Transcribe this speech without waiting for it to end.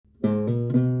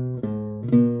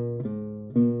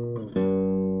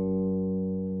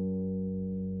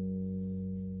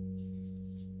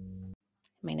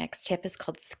next tip is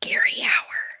called Scary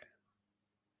Hour.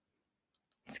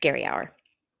 Scary Hour.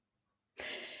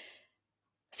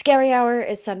 Scary Hour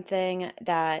is something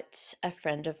that a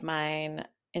friend of mine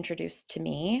introduced to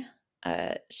me.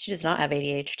 She does not have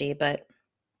ADHD, but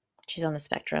she's on the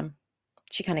spectrum.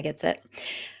 She kind of gets it.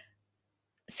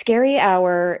 Scary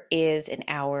Hour is an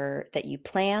hour that you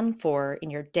plan for in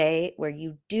your day where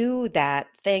you do that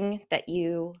thing that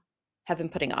you have been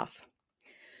putting off.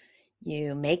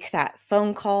 You make that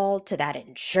phone call to that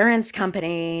insurance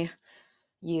company.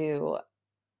 You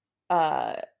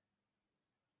uh,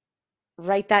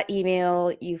 write that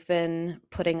email you've been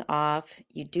putting off.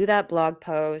 You do that blog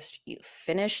post. You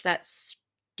finish that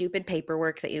stupid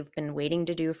paperwork that you've been waiting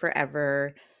to do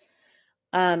forever.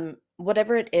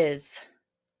 Whatever it is,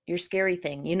 your scary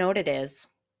thing, you know what it is.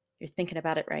 You're thinking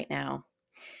about it right now.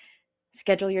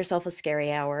 Schedule yourself a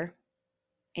scary hour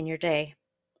in your day.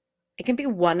 It can be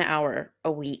 1 hour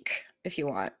a week if you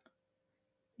want.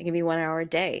 It can be 1 hour a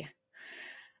day.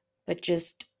 But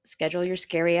just schedule your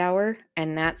scary hour,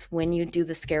 and that's when you do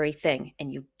the scary thing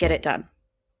and you get it done.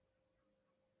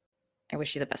 I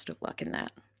wish you the best of luck in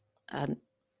that.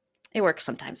 It works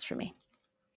sometimes for me.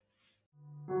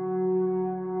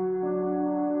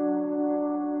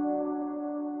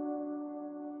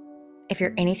 If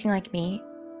you're anything like me,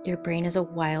 your brain is a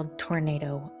wild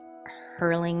tornado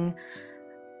hurling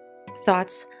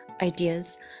thoughts,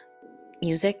 ideas,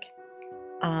 music,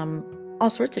 all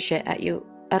sorts of shit at you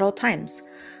at all times.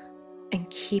 And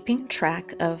keeping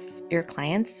track of your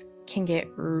clients can get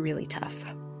really tough.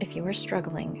 If you are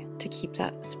struggling to keep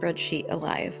that spreadsheet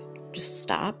alive, just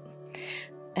stop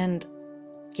and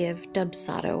give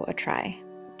Dubsado a try.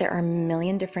 There are a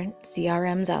million different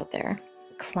CRMs out there.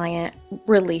 Client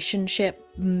relationship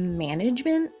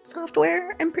management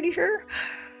software, I'm pretty sure.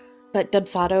 But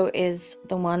Dubsado is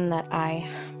the one that I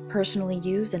personally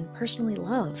use and personally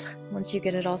love. Once you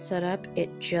get it all set up, it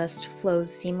just flows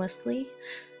seamlessly.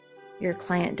 Your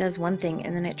client does one thing,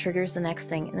 and then it triggers the next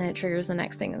thing, and then it triggers the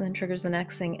next thing, and then triggers the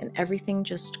next thing, and everything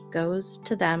just goes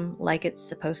to them like it's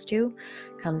supposed to,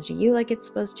 comes to you like it's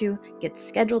supposed to, gets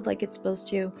scheduled like it's supposed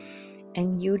to,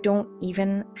 and you don't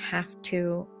even have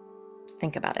to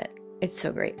think about it. It's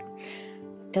so great.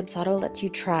 Dubsado lets you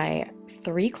try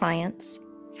 3 clients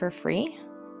for free.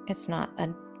 It's not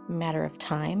a matter of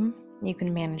time. You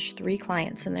can manage 3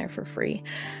 clients in there for free.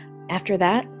 After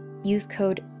that, use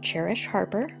code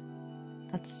CHERISHHARPER.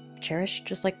 That's cherish,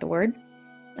 just like the word,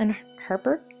 and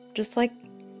Harper, just like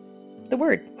the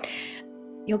word.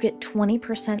 You'll get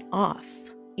 20% off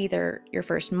either your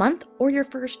first month or your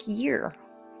first year,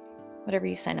 whatever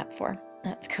you sign up for.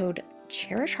 That's code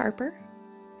CHERISHHARPER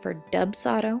for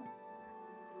Dubsado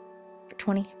for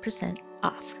 20%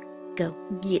 off. Go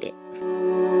get it.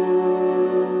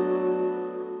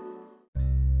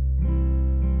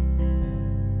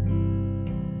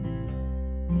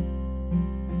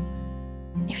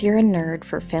 If you're a nerd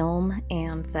for film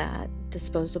and that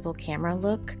disposable camera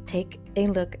look, take a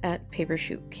look at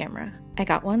Papershoot camera. I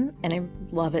got one and I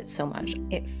love it so much.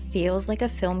 It feels like a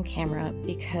film camera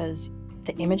because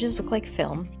the images look like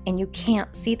film and you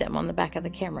can't see them on the back of the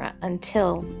camera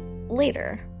until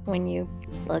later when you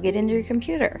plug it into your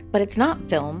computer. But it's not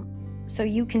film, so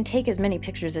you can take as many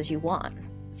pictures as you want,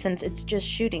 since it's just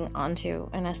shooting onto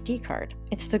an SD card.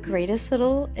 It's the greatest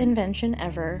little invention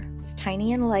ever. It's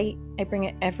tiny and light. I bring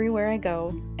it everywhere I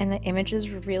go, and the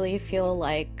images really feel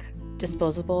like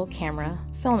disposable camera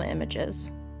film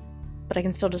images. But I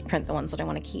can still just print the ones that I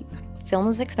want to keep. Film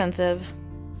is expensive.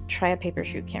 Try a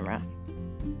Papershoot camera.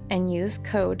 And use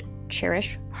code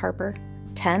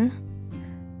CHERISHHARPER10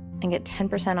 and get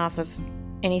 10% off of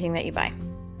anything that you buy.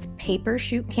 It's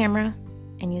Papershoot camera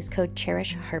and use code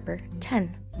CHERISHHARPER10.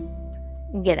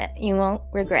 Get it. You won't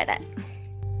regret it.